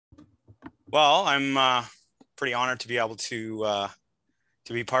Well, I'm pretty honored to be able to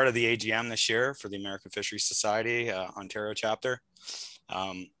be part of the AGM this year for the American Fisheries Society Ontario chapter.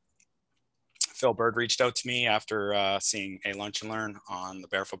 Um, Phil Bird reached out to me after seeing a lunch and learn on the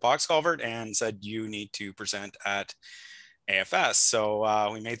Barefoot box culvert and said, you need to present at AFS.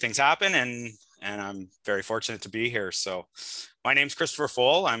 So we made things happen, and I'm very fortunate to be here. So my name's Christopher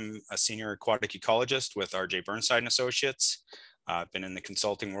Pfohl. I'm a senior aquatic ecologist with RJ Burnside and Associates. I've been in the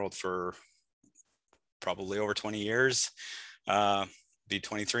consulting world for probably over 20 years. Be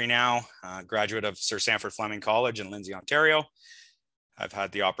 23 now, graduate of Sir Sandford Fleming College in Lindsay, Ontario. I've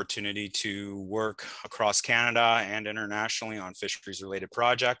had the opportunity to work across Canada and internationally on fisheries related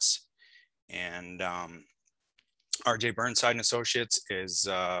projects. And RJ Burnside and Associates is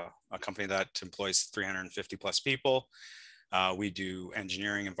a company that employs 350 plus people. We do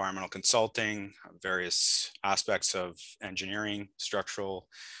engineering, environmental consulting, various aspects of engineering, structural,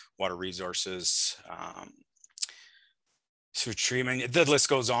 water resources, to treatment. The list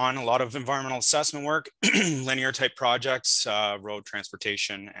goes on. A lot of environmental assessment work, linear type projects, road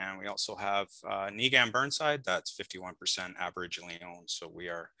transportation, and we also have NEGAM Burnside that's 51% Aboriginally owned. So we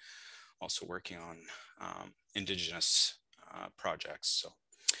are also working on Indigenous projects. So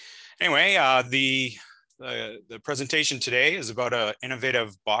anyway, the presentation today is about an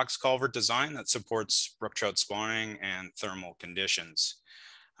innovative box culvert design that supports brook trout spawning and thermal conditions.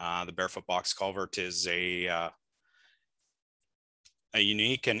 The Barefoot box culvert is a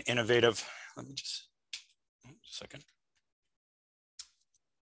unique and innovative, let me just a second.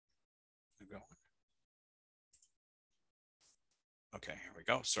 There we go. Okay, here we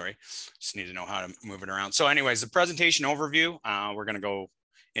go. Sorry, just need to know how to move it around. So anyways, the presentation overview, we're gonna go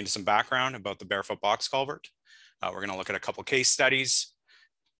into some background about the Barefoot box culvert. We're gonna look at a couple case studies,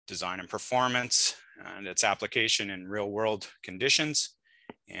 design and performance, and its application in real world conditions.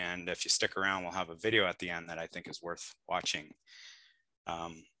 And if you stick around, we'll have a video at the end that I think is worth watching.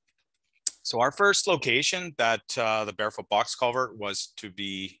 So our first location that the Barefoot box culvert was to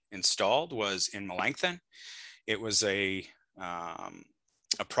be installed was in Melanchthon. It was a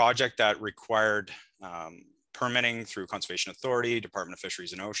project that required permitting through Conservation Authority, Department of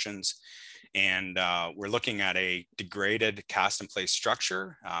Fisheries and Oceans. And we're looking at a degraded cast in place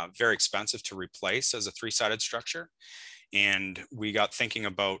structure, very expensive to replace as a three-sided structure. And we got thinking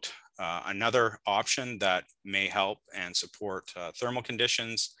about another option that may help and support thermal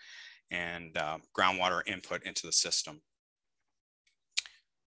conditions and groundwater input into the system.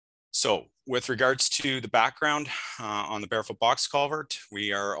 So with regards to the background on the Barefoot box culvert,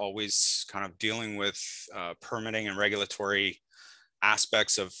 we are always kind of dealing with permitting and regulatory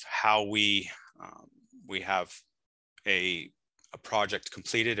aspects of how we have a project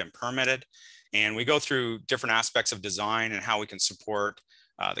completed and permitted. And we go through different aspects of design and how we can support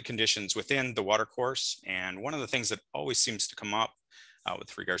the conditions within the watercourse. And one of the things that always seems to come up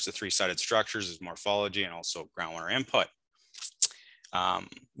with regards to three-sided structures is morphology and also groundwater input.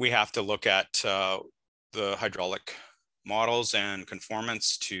 We have to look at the hydraulic models and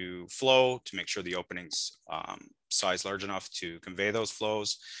conformance to flow to make sure the opening's size large enough to convey those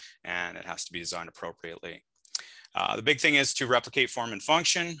flows, and it has to be designed appropriately. The big thing is to replicate form and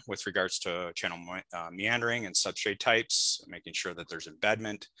function with regards to channel meandering and substrate types, making sure that there's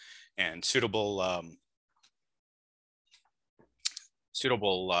embedment and suitable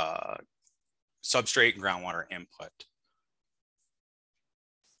substrate and groundwater input.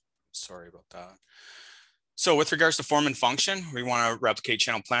 Sorry about that. So with regards to form and function, we want to replicate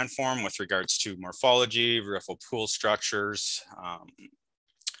channel plan form with regards to morphology, riffle pool structures,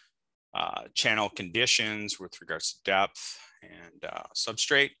 channel conditions with regards to depth and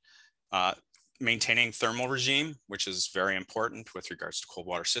substrate, maintaining thermal regime, which is very important with regards to cold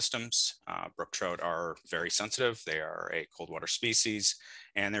water systems. Brook trout are very sensitive. They are a cold water species,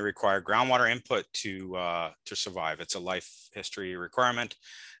 and they require groundwater input to survive. It's a life history requirement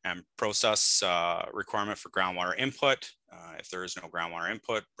and process requirement for groundwater input. If there is no groundwater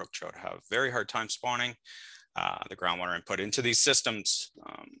input, brook trout have very hard time spawning. The groundwater input into these systems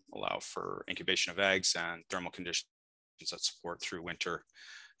allow for incubation of eggs and thermal conditions that support through winter.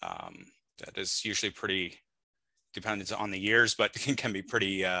 That is usually pretty dependent on the years, but can be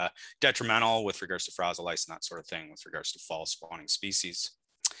pretty detrimental with regards to frazzle ice and that sort of thing with regards to fall spawning species.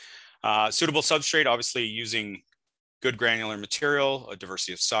 Suitable substrate, obviously using good granular material, a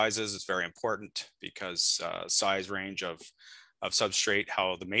diversity of sizes is very important because size range of substrate,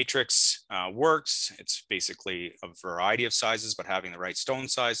 how the matrix works. It's basically a variety of sizes, but having the right stone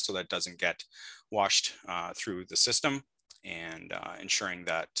size so that it doesn't get washed through the system, and ensuring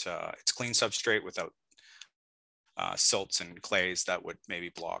that it's clean substrate without silts and clays that would maybe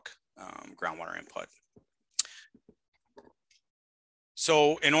block groundwater input.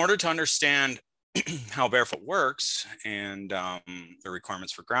 So in order to understand how Barefoot works and the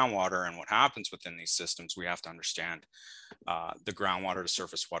requirements for groundwater and what happens within these systems, we have to understand the groundwater to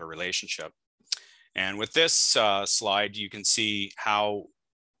surface water relationship. And with this slide, you can see how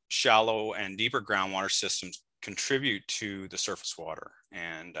shallow and deeper groundwater systems contribute to the surface water.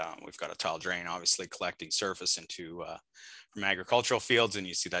 And we've got a tile drain, obviously collecting surface into from agricultural fields, and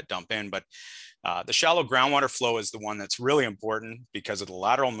you see that dump in. But the shallow groundwater flow is the one that's really important because of the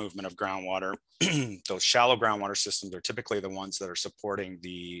lateral movement of groundwater. Those shallow groundwater systems are typically the ones that are supporting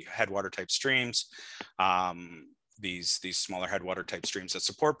the headwater type streams. These smaller headwater type streams that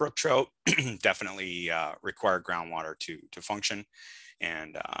support brook trout definitely require groundwater to function.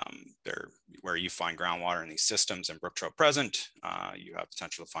 And they're where you find groundwater in these systems and brook trout present, you have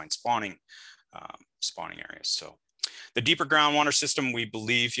potential to find spawning areas. So the deeper groundwater system, we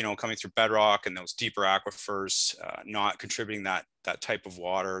believe, coming through bedrock and those deeper aquifers, not contributing that type of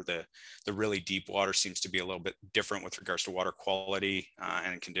water. The really deep water seems to be a little bit different with regards to water quality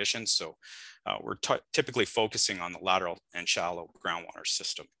and conditions. So we're typically focusing on the lateral and shallow groundwater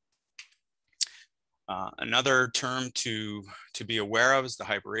system. Another term to be aware of is the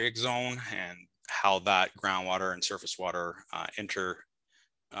hyporheic zone and how that groundwater and surface water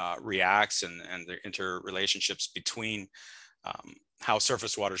reacts and the interrelationships between how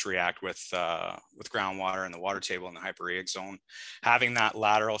surface waters react with groundwater and the water table in the hyporheic zone. Having that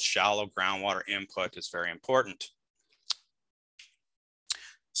lateral shallow groundwater input is very important.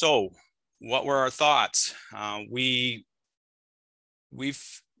 So what were our thoughts? We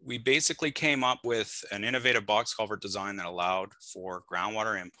basically came up with an innovative box culvert design that allowed for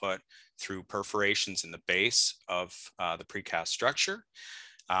groundwater input through perforations in the base of the precast structure.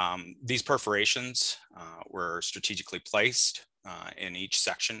 These perforations were strategically placed in each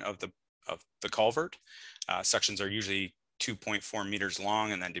section of the culvert. Sections are usually 2.4 meters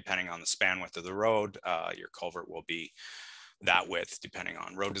long, and then depending on the span width of the road, your culvert will be that width depending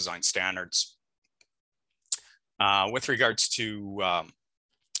on road design standards. With regards to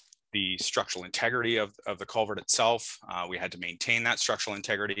the structural integrity of the culvert itself, we had to maintain that structural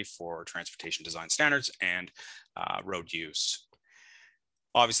integrity for transportation design standards and road use.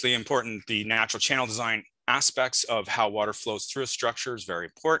 Obviously important, the natural channel design aspects of how water flows through a structure is very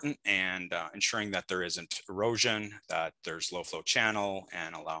important, and ensuring that there isn't erosion, that there's low flow channel,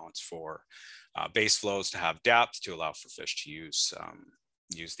 and allowance for base flows to have depth to allow for fish to use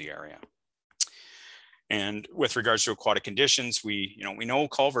the area. And with regards to aquatic conditions, we know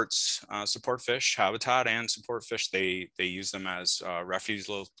culverts support fish habitat and support fish. They use them as refuge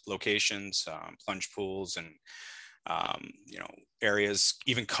locations, plunge pools, and areas,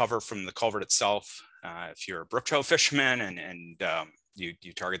 even cover from the culvert itself. If you're a brook trout fisherman and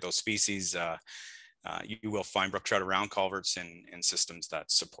you target those species, you will find brook trout around culverts in systems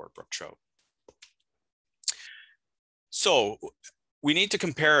that support brook trout. So we need to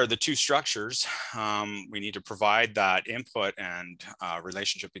compare the two structures. We need to provide that input and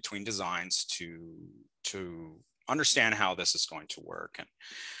relationship between designs to understand how this is going to work. And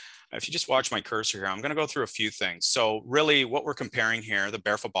if you just watch my cursor here, I'm going to go through a few things. So really what we're comparing here, the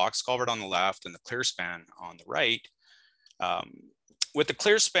Barefoot box culvert on the left and the clear span on the right. With the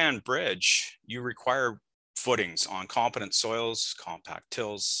clear span bridge, you require footings on competent soils, compact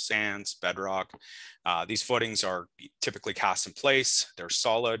tills, sands, bedrock. These footings are typically cast in place. They're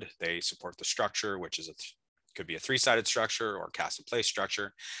solid. They support the structure, which is could be a three-sided structure or cast in place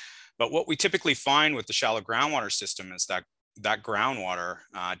structure. But what we typically find with the shallow groundwater system is that groundwater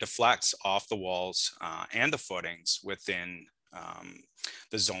deflects off the walls and the footings within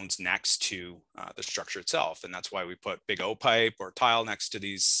the zones next to the structure itself. And that's why we put big O-pipe or tile next to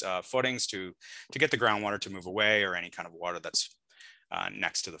these footings to get the groundwater to move away, or any kind of water that's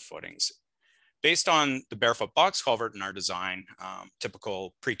next to the footings. Based on the Barefoot box culvert in our design,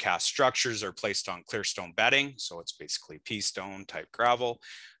 typical precast structures are placed on clear stone bedding. So it's basically pea stone type gravel,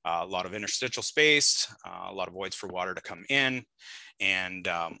 a lot of interstitial space, a lot of voids for water to come in. And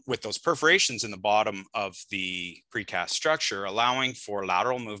with those perforations in the bottom of the precast structure, allowing for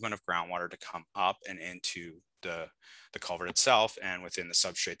lateral movement of groundwater to come up and into the culvert itself and within the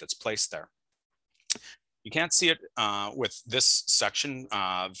substrate that's placed there. You can't see it with this section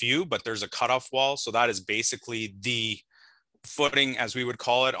view, but there's a cutoff wall. So that is basically the footing, as we would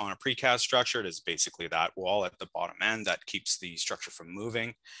call it, on a precast structure. It is basically that wall at the bottom end that keeps the structure from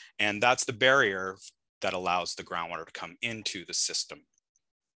moving. And that's the barrier that allows the groundwater to come into the system.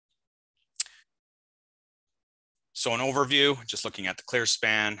 So an overview, just looking at the clear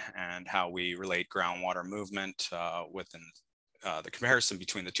span and how we relate groundwater movement within the comparison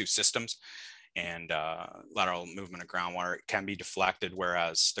between the two systems. And lateral movement of groundwater can be deflected,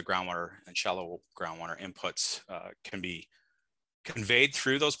 whereas the groundwater and shallow groundwater inputs can be conveyed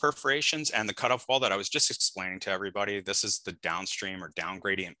through those perforations. And the cutoff wall that I was just explaining to everybody, this is the downstream or down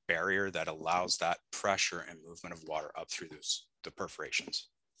gradient barrier that allows that pressure and movement of water up through the perforations.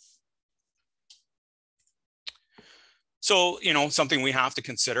 So, something we have to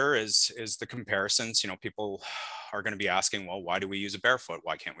consider is the comparisons. People are going to be asking, well, why do we use a Barefoot?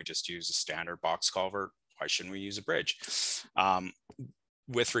 Why can't we just use a standard box culvert? Why shouldn't we use a bridge?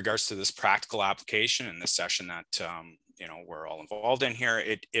 With regards to this practical application in this session that, we're all involved in here,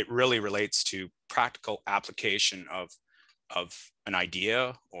 it really relates to practical application of an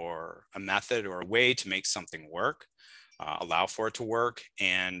idea or a method or a way to make something work. Allow for it to work,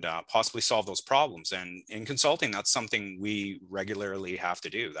 and possibly solve those problems. And in consulting, that's something we regularly have to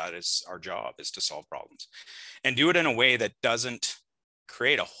do. That is our job, is to solve problems and do it in a way that doesn't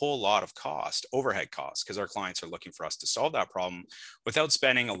create a whole lot of overhead costs, because our clients are looking for us to solve that problem without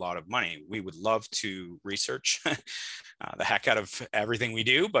spending a lot of money. We would love to research the heck out of everything we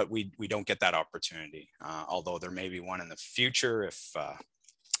do, but we don't get that opportunity. Although there may be one in the future if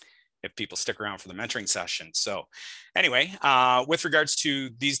people stick around for the mentoring session. So anyway, with regards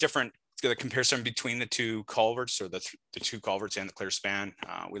to these the comparison between the two culverts, or the two culverts and the clear span,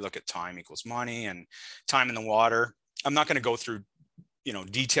 we look at time equals money and time in the water. I'm not going to go through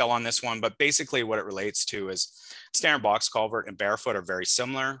detail on this one, but basically what it relates to is standard box culvert and Barefoot are very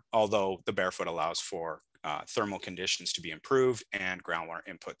similar, although the Barefoot allows for thermal conditions to be improved and groundwater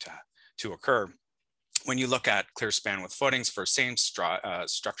input to occur. When you look at clear span with footings for same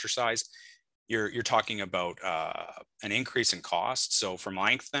structure size, you're talking about an increase in cost. So for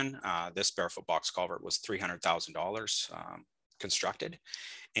Melanchthon, this Barefoot box culvert was $300,000 constructed.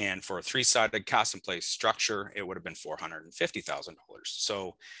 And for a 3-sided cast in place structure, it would have been $450,000.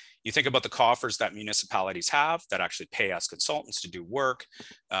 So you think about the coffers that municipalities have that actually pay us consultants to do work.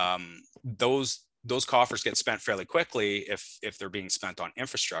 Those coffers get spent fairly quickly if they're being spent on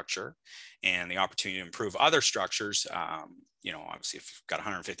infrastructure, and the opportunity to improve other structures. Obviously, if you've got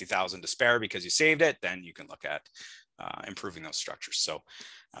 $150,000 to spare because you saved it, then you can look at improving those structures. So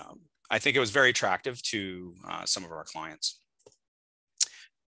I think it was very attractive to some of our clients.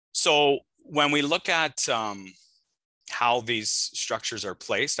 So when we look at how these structures are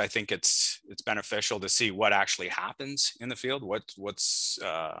placed, I think it's beneficial to see what actually happens in the field, what's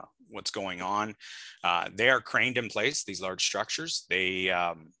going on. They are craned in place, these large structures.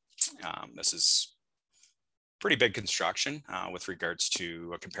 This is pretty big construction with regards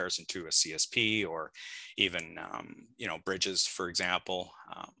to a comparison to a CSP or even bridges, for example.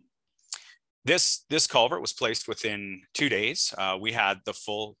 This culvert was placed within 2 days. We had the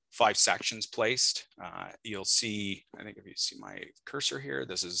full 5 sections placed. You'll see, I think if you see my cursor here,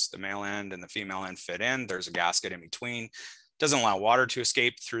 this is the male end and the female end fit in. There's a gasket in between. Doesn't allow water to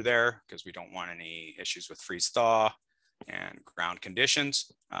escape through there because we don't want any issues with freeze thaw and ground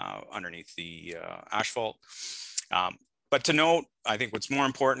conditions underneath the asphalt. But to note, I think what's more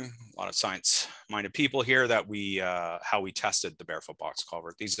important, a lot of science-minded people here, that how we tested the Barefoot box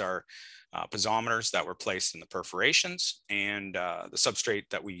culvert. These are piezometers that were placed in the perforations and the substrate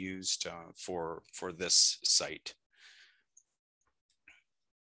that we used for this site.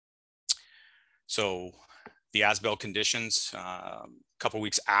 So the as-built conditions, a couple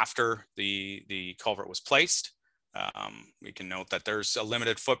weeks after the culvert was placed, we can note that there's a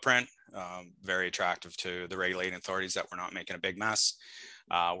limited footprint, very attractive to the regulating authorities that we're not making a big mess.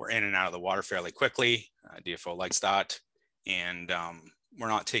 We're in and out of the water fairly quickly. DFO likes that. And we're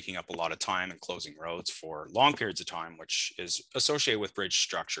not taking up a lot of time and closing roads for long periods of time, which is associated with bridge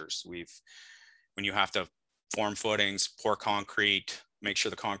structures. When you have to form footings, pour concrete, make sure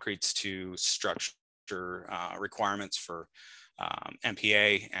the concrete's to structure requirements for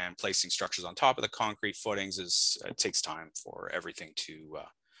MPA, and placing structures on top of the concrete footings it takes time for everything to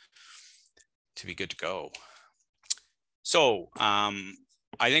be good to go. So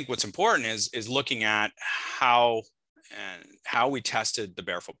I think what's important is looking at how we tested the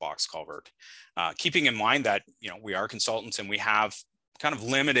Barefoot box culvert, keeping in mind that we are consultants and we have kind of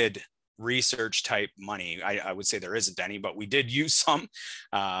limited research type money. I would say there isn't any, but we did use some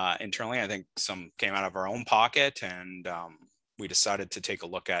internally. I think some came out of our own pocket, and we decided to take a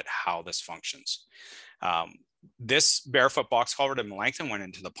look at how this functions. This Barefoot box culvert in Melanchthon went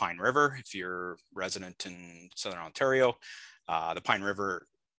into the Pine River. If you're resident in Southern Ontario, the Pine River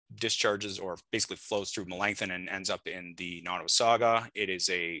discharges or basically flows through Melanchthon and ends up in the Nottawasaga. It is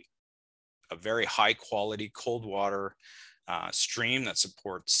a very high quality cold water stream that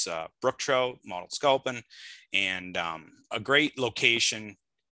supports brook trout, mottled sculpin, and a great location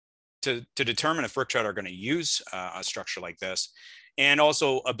to determine if brook trout are going to use a structure like this. And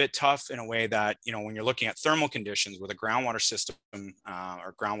also a bit tough in a way that, you know, when you're looking at thermal conditions with a groundwater system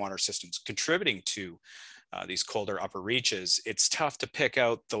or groundwater systems contributing to these colder upper reaches, it's tough to pick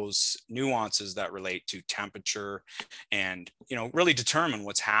out those nuances that relate to temperature and, you know, really determine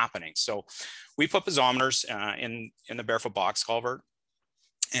what's happening. So we put piezometers in the Barefoot box culvert,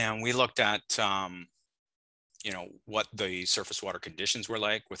 and we looked at you know, what the surface water conditions were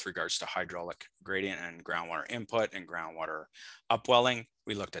like with regards to hydraulic gradient and groundwater input and groundwater upwelling.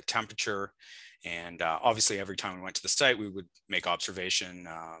 We looked at temperature, and obviously every time we went to the site, we would make observation,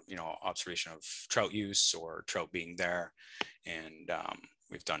 you know, observation of trout use or trout being there. And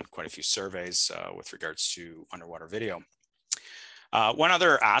we've done quite a few surveys with regards to underwater video. One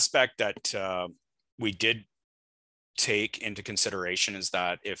other aspect that we did take into consideration is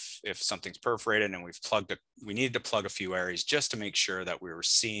that if something's perforated and we needed to plug a few areas just to make sure that we were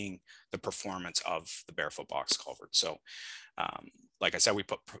seeing the performance of the Barefoot box culvert. So like I said, we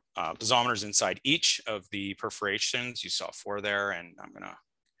put piezometers inside each of the perforations. You saw 4 there, and I'm gonna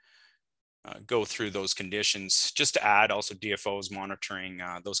go through those conditions just to add also DFOs monitoring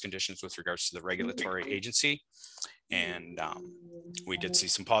those conditions with regards to the regulatory agency. And we did see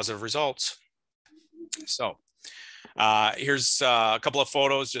some positive results. So here's a couple of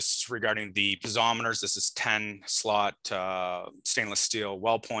photos just regarding the piezometers. This is 10 slot stainless steel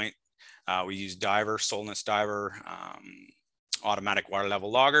well point. We use diver, Solness diver, automatic water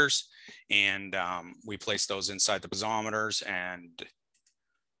level loggers, and we place those inside the piezometers. And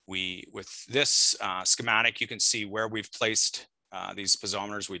with this schematic, you can see where we've placed these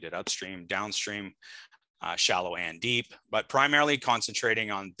piezometers. We did upstream, downstream, shallow and deep, but primarily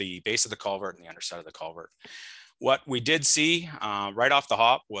concentrating on the base of the culvert and the underside of the culvert. What we did see right off the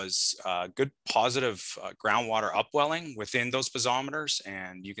hop was good positive groundwater upwelling within those piezometers.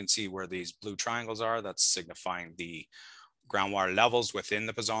 And you can see where these blue triangles are, that's signifying the groundwater levels within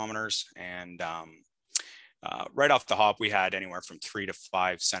the piezometers. And right off the hop, we had anywhere from 3 to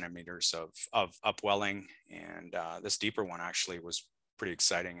 5 centimeters of upwelling. And this deeper one actually was pretty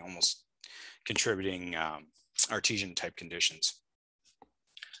exciting, almost contributing artesian type conditions.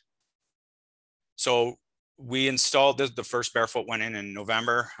 So we installed the first Barefoot went in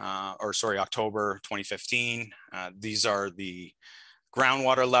November, October 2015. These are the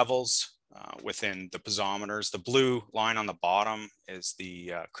groundwater levels within the piezometers. The blue line on the bottom is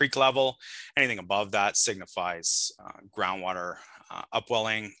the creek level. Anything above that signifies groundwater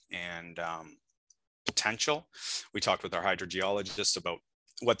upwelling and potential. We talked with our hydrogeologists about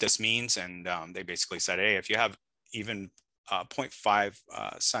what this means, and they basically said, hey, if you have even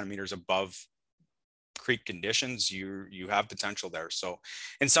 0.5 centimeters above creek conditions, you have potential there. So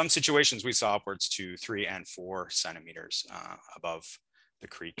in some situations, we saw upwards to 3 and 4 centimeters above the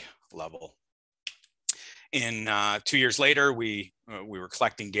creek level. In 2 years later, we were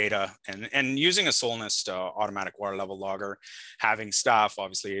collecting data and using a Solness automatic water level logger, having staff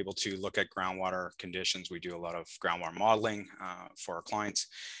obviously able to look at groundwater conditions. We do a lot of groundwater modeling for our clients,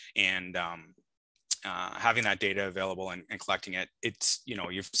 and having that data available and collecting it. It's, you know,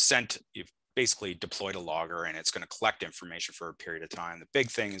 you've basically deployed a logger, and it's going to collect information for a period of time. The big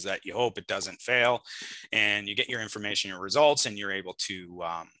thing is that you hope it doesn't fail, and you get your information, your results, and you're able to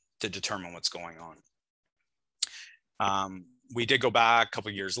determine what's going on. We did go back a couple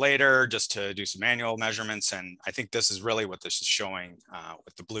of years later just to do some manual measurements, and I think this is really what this is showing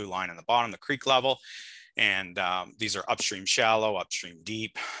with the blue line on the bottom, the creek level. And these are upstream shallow, upstream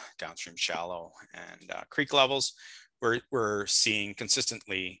deep, downstream shallow, and creek levels. We're seeing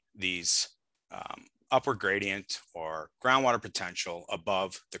consistently these upward gradient or groundwater potential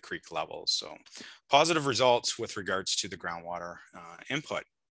above the creek level. So positive results with regards to the groundwater input.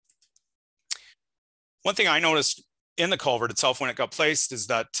 One thing I noticed in the culvert itself when it got placed is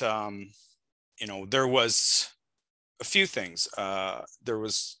that, you know, there was a few things. There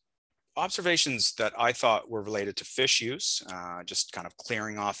was observations that I thought were related to fish use, just kind of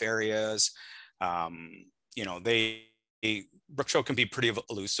clearing off areas. You know, brook trout can be pretty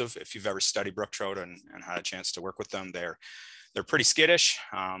elusive. If you've ever studied brook trout and had a chance to work with them, they're pretty skittish.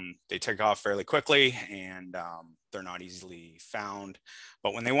 They take off fairly quickly, and they're not easily found.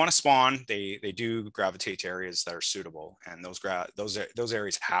 But when they want to spawn, they do gravitate to areas that are suitable, and those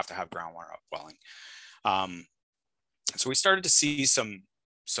areas have to have groundwater upwelling. So we started to see some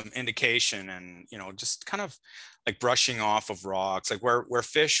indication, and, you know, just kind of like brushing off of rocks, like where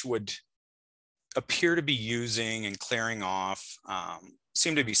fish would appear to be using and clearing off,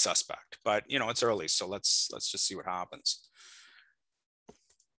 seem to be suspect. But, you know, it's early, so let's just see what happens.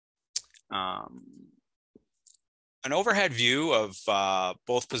 An overhead view of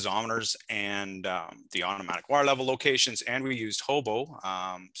both piezometers and the automatic water level locations, and we used hobo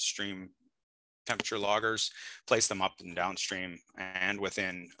stream temperature loggers, place them up and downstream and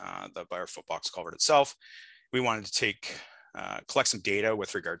within the Barefoot box culvert itself. We wanted to collect some data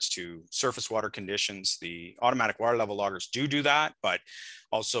with regards to surface water conditions. The automatic water level loggers do that, but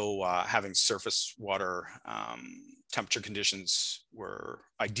also having surface water temperature conditions were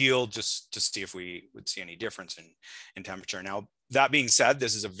ideal just to see if we would see any difference in temperature. Now, that being said,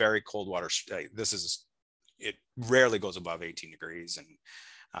 this is a very cold water. It rarely goes above 18 degrees and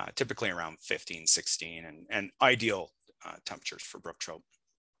typically around 15, 16 and ideal temperatures for brook trout.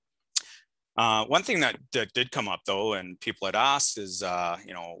 One thing that did come up though, and people had asked is,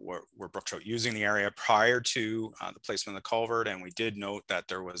 were brook trout using the area prior to the placement of the culvert? And we did note that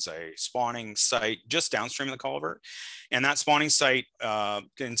there was a spawning site just downstream of the culvert. And that spawning site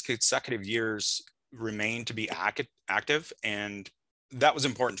in consecutive years remained to be active. And that was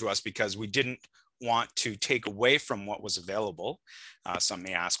important to us because we didn't want to take away from what was available. Some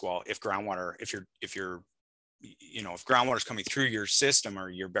may ask, well, if groundwater, if groundwater is coming through your system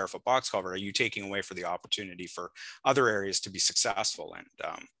or your Barefoot box culvert, are you taking away for the opportunity for other areas to be successful? And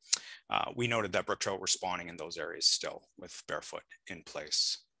we noted that brook trout were spawning in those areas still with Barefoot in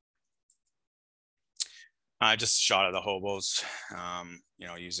place. Just a shot of the hobos,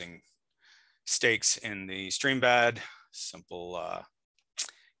 using stakes in the stream bed, simple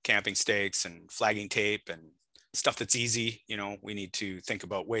camping stakes and flagging tape and stuff that's easy. We need to think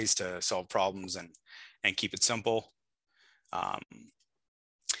about ways to solve problems and keep it simple.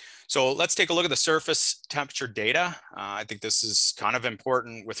 So let's take a look at the surface temperature data. I think this is kind of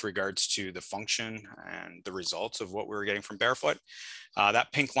important with regards to the function and the results of what we were getting from Barefoot.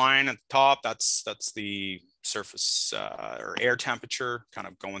 That pink line at the top, that's the surface or air temperature kind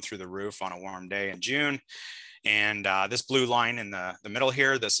of going through the roof on a warm day in June. And this blue line in the middle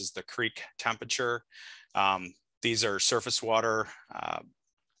here, this is the creek temperature. These are surface water,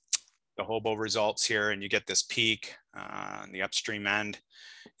 the hobo results here, and you get this peak on the upstream end.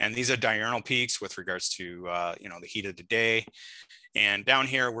 And these are diurnal peaks with regards to, the heat of the day. And down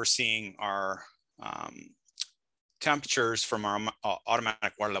here, we're seeing our temperatures from our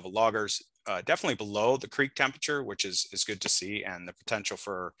automatic water level loggers, definitely below the creek temperature, which is good to see, and the potential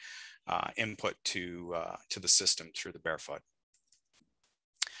for input to the system through the Barefoot.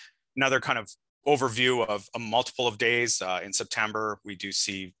 Another kind of overview of a multiple of days in September, we do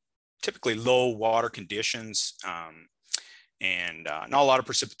see typically low water conditions and not a lot of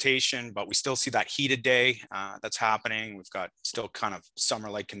precipitation, but we still see that heated day that's happening. We've got still kind of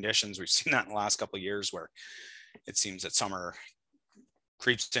summer-like conditions. We've seen that in the last couple of years where it seems that summer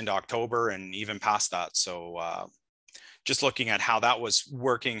creeps into October and even past that. So just looking at how that was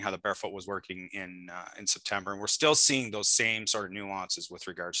working, how the Barefoot was working in September, and we're still seeing those same sort of nuances with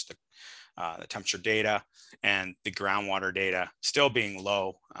regards to the temperature data and the groundwater data still being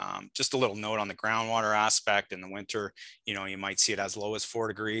low. Just a little note on the groundwater aspect. In the winter, you might see it as low as 4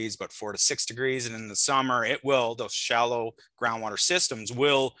 degrees, but 4 to 6 degrees. And in the summer, those shallow groundwater systems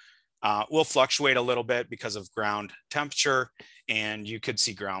will fluctuate a little bit because of ground temperature. And you could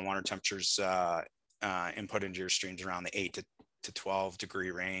see groundwater temperatures input into your streams around the 8 to 12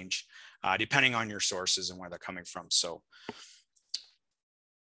 degree range, depending on your sources and where they're coming from. So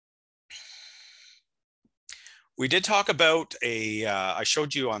we did talk about I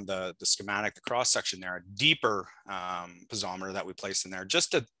showed you on the schematic, the cross section there, a deeper piezometer that we placed in there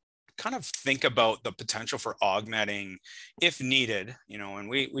just to kind of think about the potential for augmenting if needed, and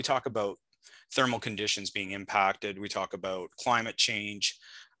we talk about thermal conditions being impacted. We talk about climate change,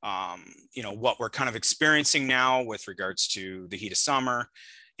 what we're kind of experiencing now with regards to the heat of summer.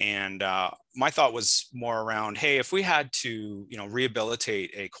 And my thought was more around, hey, if we had to,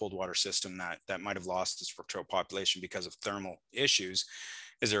 rehabilitate a cold water system that might have lost its brook trout population because of thermal issues,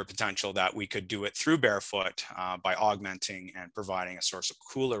 is there a potential that we could do it through Barefoot by augmenting and providing a source of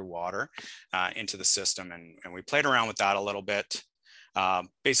cooler water into the system? And we played around with that a little bit,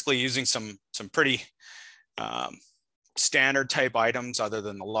 basically using some pretty standard type items other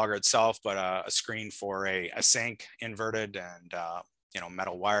than the logger itself, but a screen for a sink inverted and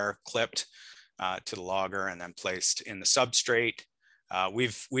metal wire clipped to the logger and then placed in the substrate.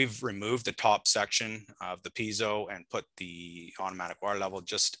 We've removed the top section of the piezo and put the automatic water level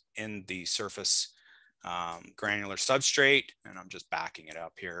just in the surface granular substrate, and I'm just backing it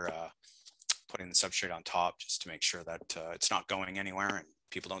up here, putting the substrate on top just to make sure that it's not going anywhere and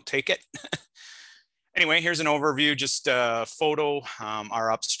people don't take it. Anyway, here's an overview, just a photo,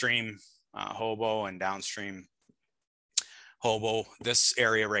 our upstream hobo and downstream hobo. This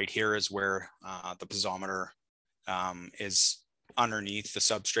area right here is where the piezometer is underneath the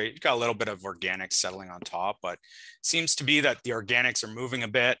substrate. You've got a little bit of organics settling on top, but it seems to be that the organics are moving a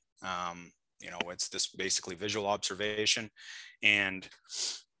bit. You know, it's this basically visual observation. And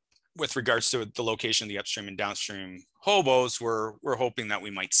with regards to the location of the upstream and downstream hobos, we're hoping that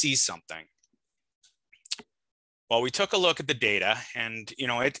we might see something. Well, we took a look at the data, and you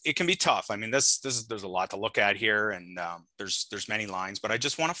know, it can be tough. I mean, there's a lot to look at here, and there's many lines, but I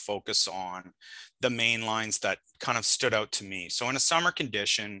just want to focus on the main lines that kind of stood out to me. So in a summer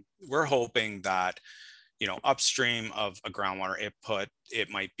condition, we're hoping that, you know, upstream of a groundwater input, it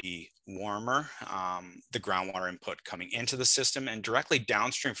might be warmer, the groundwater input coming into the system, and directly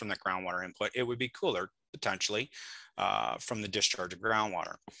downstream from the groundwater input, it would be cooler potentially from the discharge of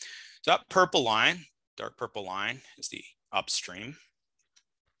groundwater. So that purple line, dark purple line, is the upstream,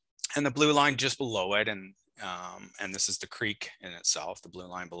 and the blue line just below it, and this is the creek in itself, the blue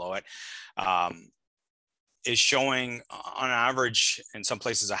line below it, is showing on average in some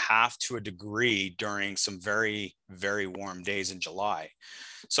places 1/2 to a degree during some very, very warm days in July.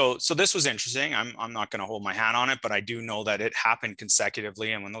 So this was interesting. I'm not going to hold my hat on it, but I do know that it happened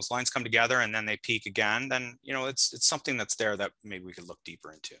consecutively, and when those lines come together and then they peak again, then you know it's something that's there that maybe we could look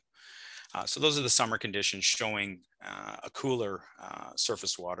deeper into. So those are the summer conditions showing a cooler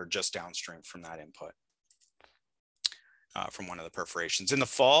surface water just downstream from that input, from one of the perforations. In the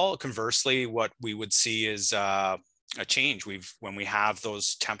fall, conversely, what we would see is a change. When we have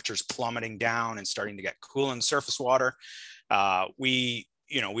those temperatures plummeting down and starting to get cool in surface water,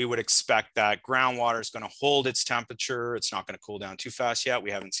 we would expect that groundwater is going to hold its temperature. It's not going to cool down too fast yet. We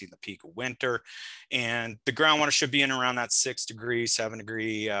haven't seen the peak of winter, and the groundwater should be in around that 6 degree, 7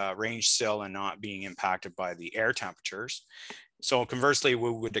 degree range still, and not being impacted by the air temperatures. So conversely,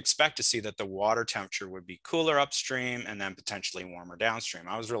 we would expect to see that the water temperature would be cooler upstream and then potentially warmer downstream.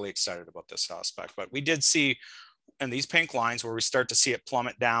 I was really excited about this aspect, but we did see in these pink lines where we start to see it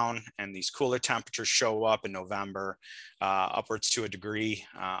plummet down and these cooler temperatures show up in November, upwards to a degree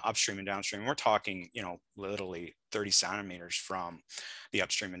upstream and downstream. We're talking, you know, literally 30 centimeters from the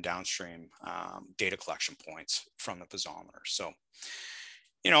upstream and downstream data collection points from the piezometer. So,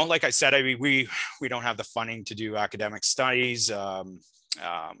 you know, like I said, I mean, we don't have the funding to do academic studies, and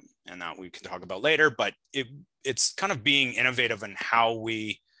that we can talk about later, but it's kind of being innovative in how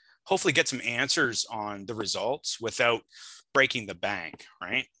we hopefully get some answers on the results without breaking the bank,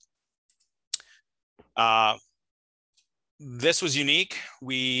 right? This was unique.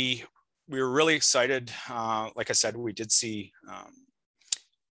 We were really excited. Like I said, we did see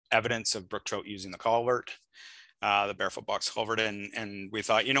evidence of brook trout using the culvert, the Barefoot box culvert, and we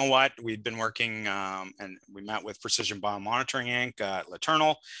thought, you know what, we'd been working, and we met with Precision Biomonitoring Inc. At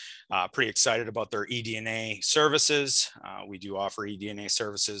Laternal, pretty excited about their eDNA services. We do offer eDNA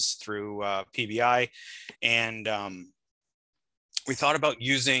services through PBI, and we thought about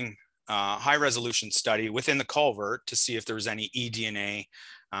using high resolution study within the culvert to see if there was any eDNA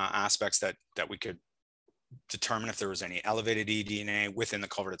aspects that we could determine if there was any elevated eDNA within the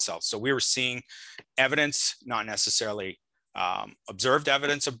culvert itself. So we were seeing evidence, not necessarily observed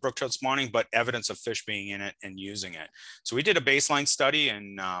evidence of brook trout spawning, but evidence of fish being in it and using it. So we did a baseline study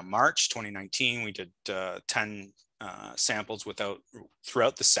in March 2019. We did 10 samples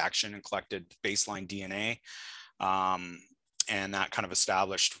throughout the section and collected baseline DNA. And that kind of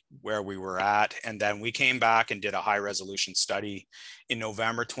established where we were at. And then we came back and did a high resolution study in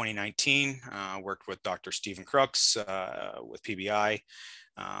November 2019, worked with Dr. Stephen Crooks with PBI.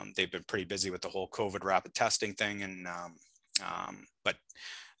 They've been pretty busy with the whole COVID rapid testing thing, and but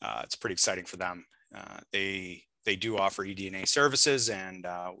it's pretty exciting for them. They do offer eDNA services, and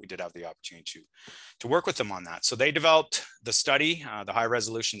we did have the opportunity to work with them on that. So they developed the study, the high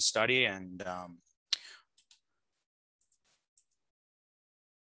resolution study, and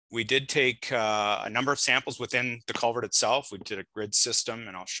we did take a number of samples within the culvert itself. We did a grid system,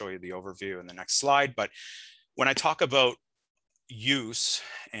 and I'll show you the overview in the next slide. But when I talk about use,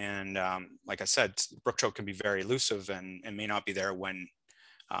 and like I said, brook trout can be very elusive and may not be there when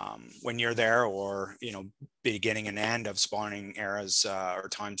you're there, or beginning and end of spawning eras or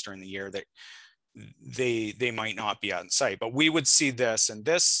times during the year that they might not be on site. But we would see this, and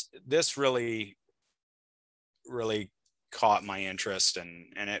this really caught my interest, and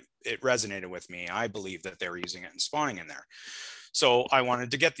it resonated with me. I believe that they were using it and spawning in there. So I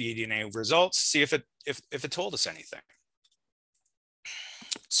wanted to get the eDNA results, see if it told us anything.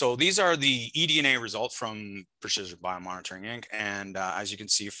 So these are the eDNA results from Precision Biomonitoring Inc. And as you can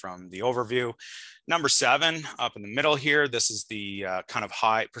see from the overview, number 7 up in the middle here, this is the kind of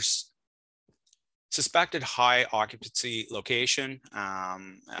high suspected high occupancy location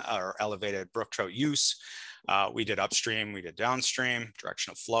or elevated brook trout use. We did upstream, we did downstream,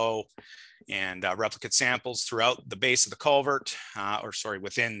 direction of flow, and replicate samples throughout the base of the culvert,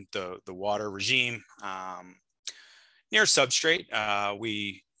 within the water regime. Near substrate,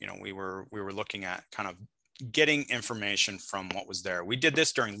 we were looking at kind of getting information from what was there. We did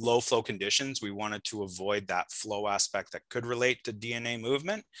this during low flow conditions. We wanted to avoid that flow aspect that could relate to DNA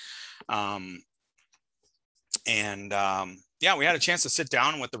movement. Yeah, we had a chance to sit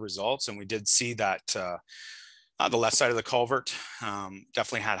down with the results, and we did see that the left side of the culvert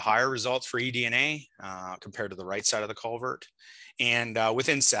definitely had higher results for eDNA compared to the right side of the culvert. And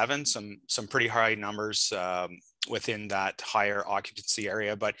within 7, some pretty high numbers within that higher occupancy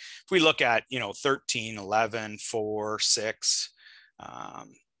area. But if we look at, 13, 11, 4, 6,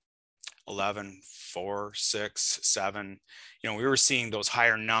 11, 4, 6, 7, we were seeing those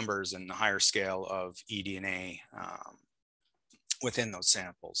higher numbers and the higher scale of eDNA within those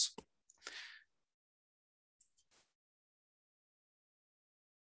samples.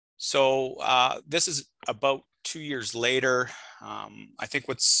 So this is about 2 years later. I think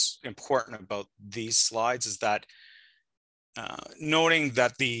what's important about these slides is that noting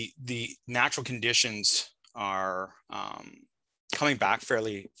that the natural conditions are coming back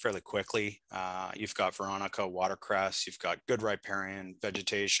fairly quickly. You've got Veronica watercress, you've got good riparian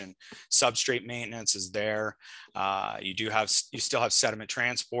vegetation, substrate maintenance is there. You still have sediment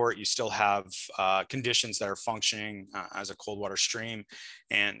transport, you still have conditions that are functioning as a cold water stream,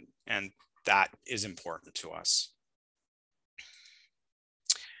 and that is important to us.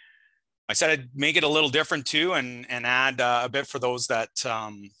 I said I'd make it a little different too, and add a bit for those that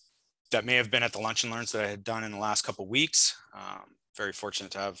that may have been at the lunch and learns that I had done in the last couple of weeks. Very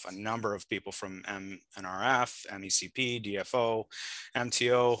fortunate to have a number of people from MNRF, MECP, DFO,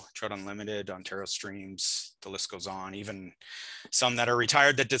 MTO, Trout Unlimited, Ontario Streams, the list goes on. Even some that are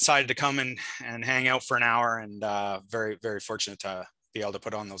retired that decided to come and hang out for an hour, and very, very fortunate to be able to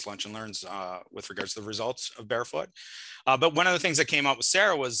put on those lunch and learns with regards to the results of Barefoot. But one of the things that came out with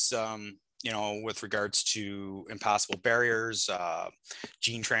Sarah was with regards to impassable barriers,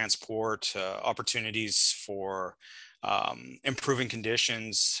 gene transport, opportunities for improving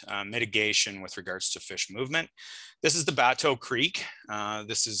conditions, mitigation with regards to fish movement. This is the Bateau Creek.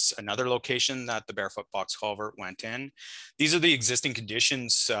 This is another location that the Barefoot box culvert went in. These are the existing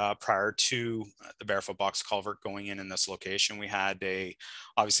conditions prior to the Barefoot box culvert going in this location. We had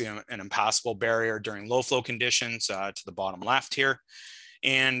obviously an impassable barrier during low flow conditions to the bottom left here.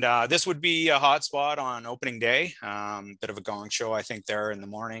 And this would be a hot spot on opening day. Bit of a gong show, I think, there in the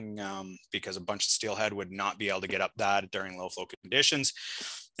morning because a bunch of steelhead would not be able to get up that during low flow conditions.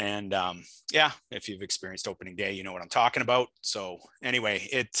 And yeah, if you've experienced opening day, you know what I'm talking about. So anyway,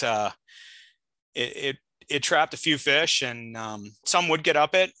 it trapped a few fish, and some would get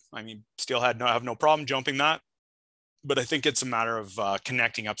up it. I mean, steelhead have no problem jumping that. But I think it's a matter of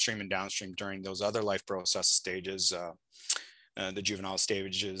connecting upstream and downstream during those other life process stages. The juvenile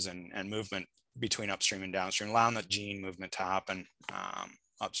stages and movement between upstream and downstream, allowing that gene movement to happen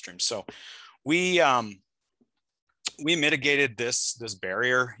upstream. So we mitigated this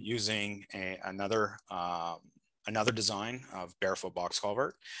barrier using another design of Barefoot box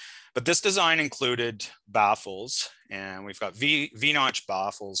culvert. But this design included baffles, and we've got V-notch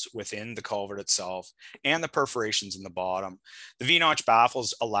baffles within the culvert itself and the perforations in the bottom. The V-notch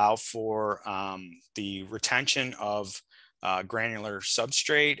baffles allow for the retention of granular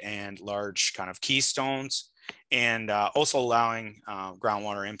substrate and large kind of keystones, and also allowing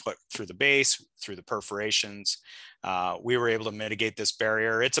groundwater input through the base, through the perforations. We were able to mitigate this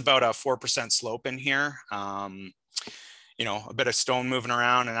barrier. It's about a 4% slope in here. A bit of stone moving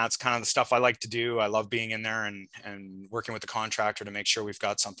around, and that's kind of the stuff I like to do. I love being in there and working with the contractor to make sure we've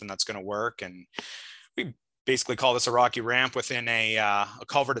got something that's going to work. And we basically call this a rocky ramp within a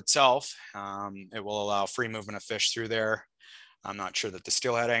culvert itself. It will allow free movement of fish through there. I'm not sure that the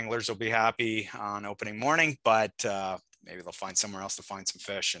steelhead anglers will be happy on opening morning, but maybe they'll find somewhere else to find some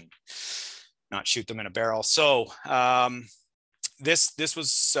fish and not shoot them in a barrel. So this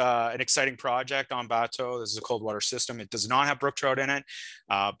was an exciting project on Bateau. This is a cold water system. It does not have brook trout in it,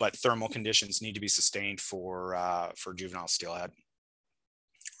 but thermal conditions need to be sustained for juvenile steelhead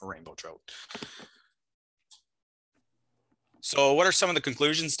or rainbow trout. So what are some of the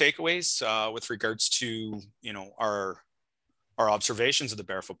conclusions, takeaways with regards to our observations of the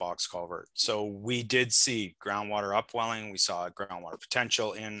Barefoot box culvert? So we did see groundwater upwelling. We saw groundwater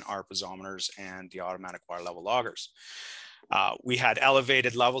potential in our piezometers and the automatic water level loggers. We had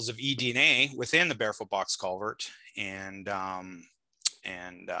elevated levels of eDNA within the Barefoot box culvert, and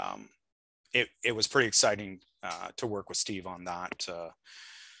it was pretty exciting to work with Steve on that.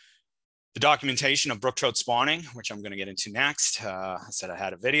 The documentation of brook trout spawning, which I'm going to get into next. I said I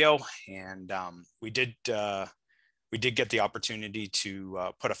had a video, and we did get the opportunity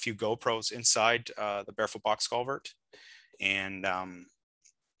to put a few GoPros inside the Barefoot box culvert, and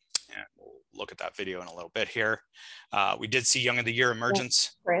we'll look at that video in a little bit here. We did see Young of the Year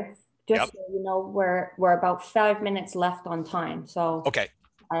emergence. Chris, just so you know, we're about 5 minutes left on time. So okay,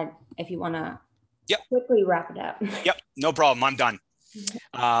 if you want to quickly wrap it up. Yep, no problem. I'm done.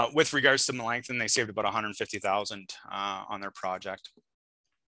 With regards to Melanchthon, they saved about 150,000 on their project.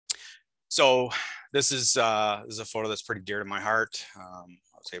 So this is a photo that's pretty dear to my heart. I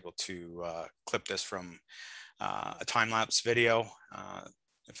was able to clip this from a time-lapse video.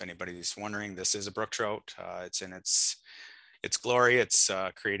 If anybody's wondering, this is a brook trout. It's in its glory. It's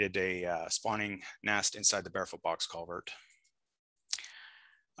created a spawning nest inside the Barefoot box culvert.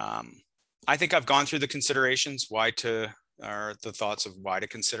 I think I've gone through the considerations or the thoughts of why to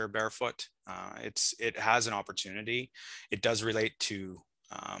consider Barefoot. It has an opportunity. It does relate to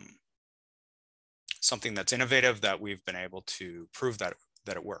something that's innovative that we've been able to prove that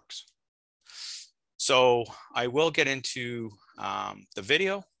it works. So I will get into the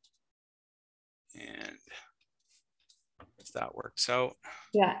video, and if that works out.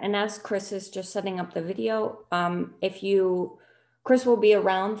 Yeah, and as Chris is just setting up the video, Chris will be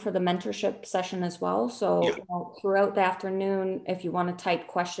around for the mentorship session as well. So you know, throughout the afternoon, if you want to type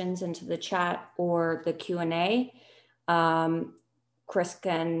questions into the chat or the Q&A, Chris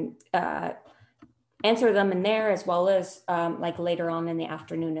can answer them in there, as well as like later on in the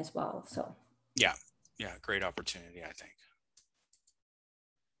afternoon as well. So yeah, great opportunity, I think.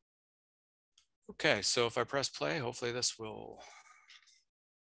 Okay, so if I press play, hopefully this will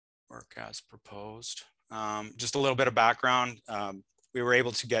work as proposed. Just a little bit of background. We were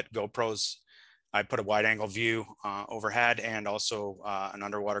able to get GoPros. I put a wide angle view overhead, and also an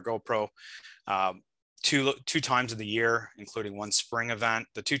underwater GoPro two times of the year, including one spring event.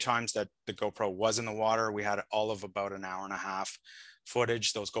 The 2 times that the GoPro was in the water, we had all of about an hour and a half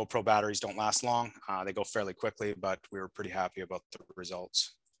footage. Those GoPro batteries don't last long. They go fairly quickly, but we were pretty happy about the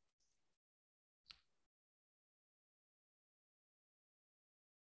results.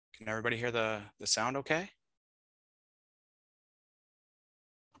 Can everybody hear the sound okay?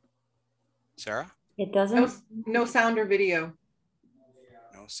 Sarah? It doesn't. No sound or video.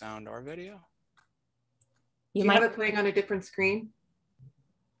 No sound or video? You might have it playing on a different screen.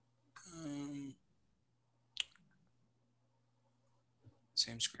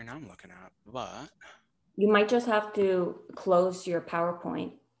 Same screen I'm looking at, but. You might just have to close your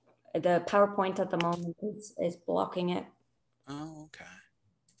PowerPoint. The PowerPoint at the moment is blocking it. Oh, okay.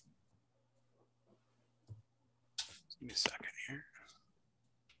 Give me a second here.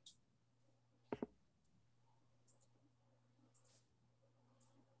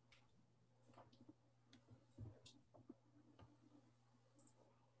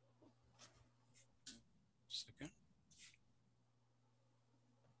 Second.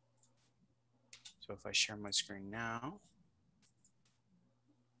 So if I share my screen now,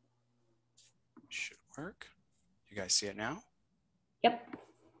 it should work. You guys see it now? Yep.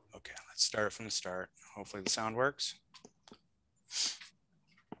 Okay, let's start it from the start. Hopefully the sound works.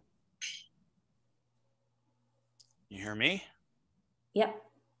 You hear me? Yep.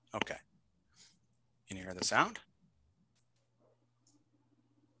 Okay. Can you hear the sound?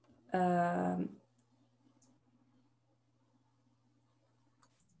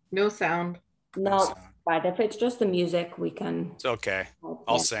 No sound. No, but if it's just the music, we can. It's okay.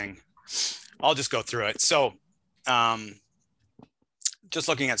 I'll sing. I'll just go through it. So just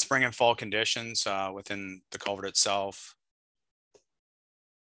looking at spring and fall conditions within the culvert itself,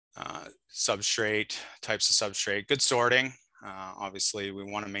 substrate, types of substrate, good sorting. Obviously, we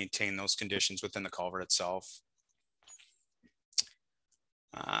want to maintain those conditions within the culvert itself.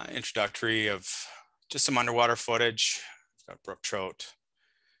 Introductory of just some underwater footage. We've got brook trout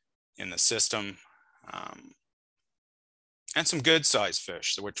in the system, and some good sized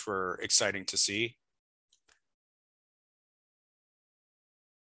fish, which were exciting to see.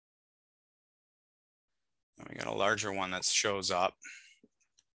 And we got a larger one that shows up,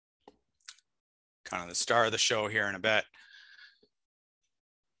 kind of the star of the show here in a bit.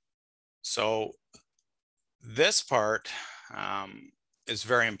 So this part is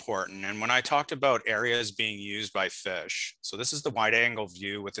very important. And when I talked about areas being used by fish, so this is the wide angle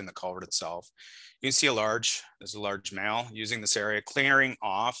view within the culvert itself. You can see there's a large male using this area, clearing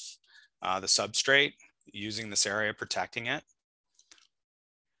off the substrate, using this area, protecting it.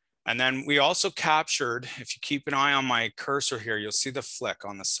 And then we also captured, if you keep an eye on my cursor here, you'll see the flick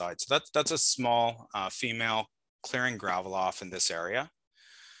on the side. So that's a small female clearing gravel off in this area.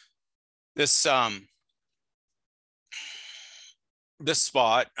 This this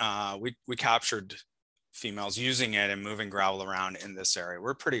spot, we captured females using it and moving gravel around in this area.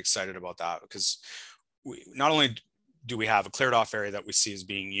 We're pretty excited about that because not only do we have a cleared off area that we see is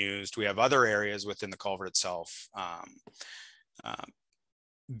being used, we have other areas within the culvert itself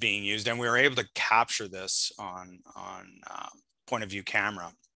being used, and we were able to capture this on point of view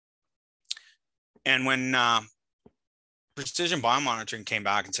camera. And when precision biomonitoring came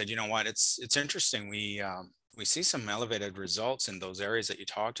back and said, you know what, it's interesting, we see some elevated results in those areas that you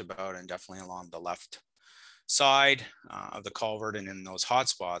talked about, and definitely along the left side of the culvert and in those hot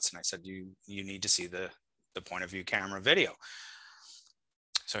spots. And I said, you need to see the point of view camera video.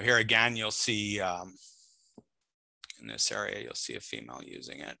 So here again, you'll see in this area, you'll see a female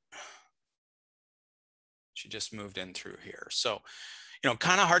using it. She just moved in through here. So, you know,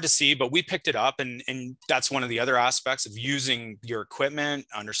 kind of hard to see, but we picked it up, and that's one of the other aspects of using your equipment,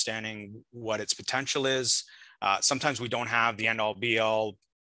 understanding what its potential is. Sometimes we don't have the end all be all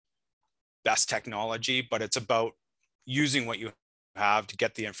best technology, but it's about using what you have to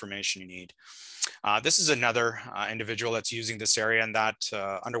get the information you need. This is another individual that's using this area, and that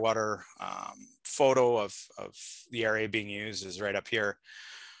underwater photo of the area being used is right up here.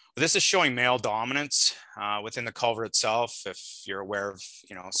 This is showing male dominance within the culvert itself. If you're aware of,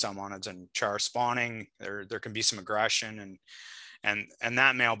 you know, salmonids and char spawning, there can be some aggression, and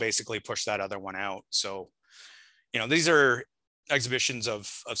that male basically pushed that other one out. So, you know, these are exhibitions of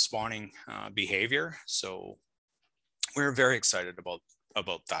spawning behavior. So we're very excited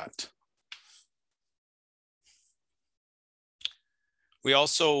about that. We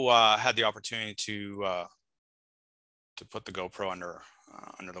also had the opportunity to put the GoPro under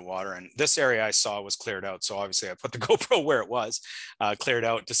the water, and this area I saw was cleared out. So obviously I put the GoPro where it was, cleared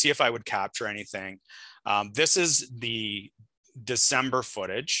out to see if I would capture anything. This is the December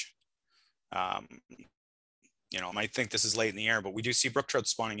footage. You know, I might think this is late in the year, but we do see brook trout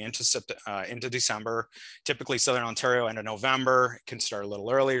spawning into December, typically Southern Ontario, end of November. It can start a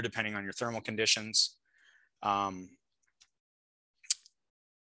little earlier depending on your thermal conditions.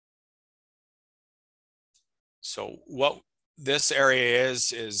 So what this area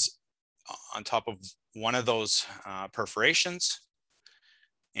is on top of one of those perforations,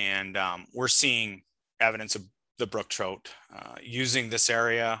 and we're seeing evidence of the brook trout using this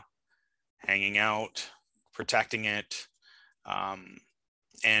area, hanging out, protecting it,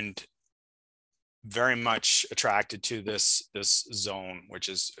 and very much attracted to this zone, which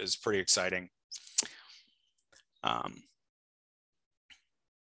is pretty exciting.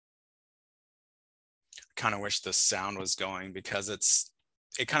 Kind of wish the sound was going because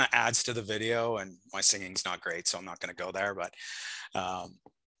it kind of adds to the video, and my singing's not great, so I'm not going to go there. But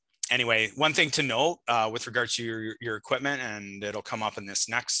anyway, one thing to note with regards to your equipment, and it'll come up in this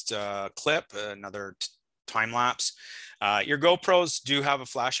next clip, another time lapse. Your GoPros do have a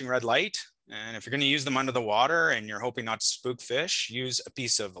flashing red light, and if you're going to use them under the water and you're hoping not to spook fish, use a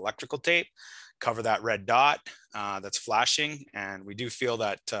piece of electrical tape, cover that red dot that's flashing. And we do feel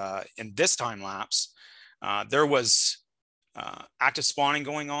that in this time lapse, there was active spawning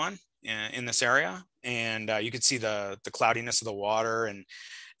going on in this area, and you could see the cloudiness of the water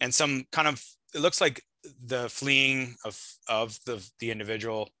and some kind of, it looks like the fleeing of the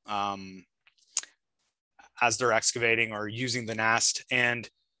individual as they're excavating or using the nest, and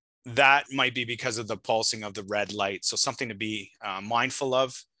that might be because of the pulsing of the red light. So something to be mindful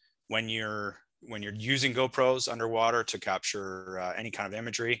of when you're using GoPros underwater to capture any kind of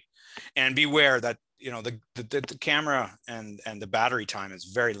imagery, and beware that, you know, the camera and the battery time is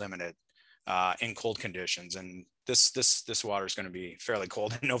very limited in cold conditions, and this water is going to be fairly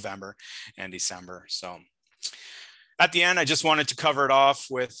cold in November and December. So at the end, I just wanted to cover it off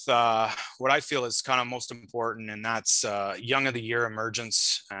with what I feel is kind of most important, and that's young of the year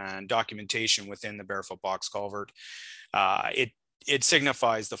emergence and documentation within the Barefoot box culvert. It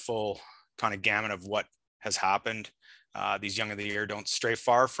signifies the full kind of gamut of what has happened. These young of the year don't stray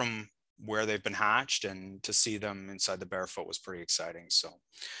far from where they've been hatched, and to see them inside the Barefoot was pretty exciting. So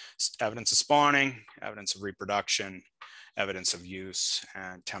evidence of spawning, evidence of reproduction, evidence of use,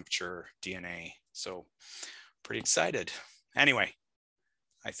 and temperature, DNA. So pretty excited. Anyway,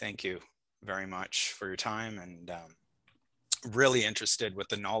 I thank you very much for your time, and really interested with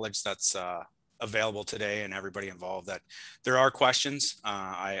the knowledge that's available today, and everybody involved, that there are questions.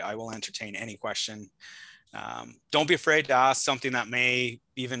 I will entertain any question. Don't be afraid to ask something that may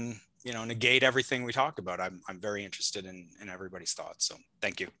even, you know, negate everything we talked about. I'm very interested in everybody's thoughts. So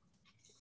thank you.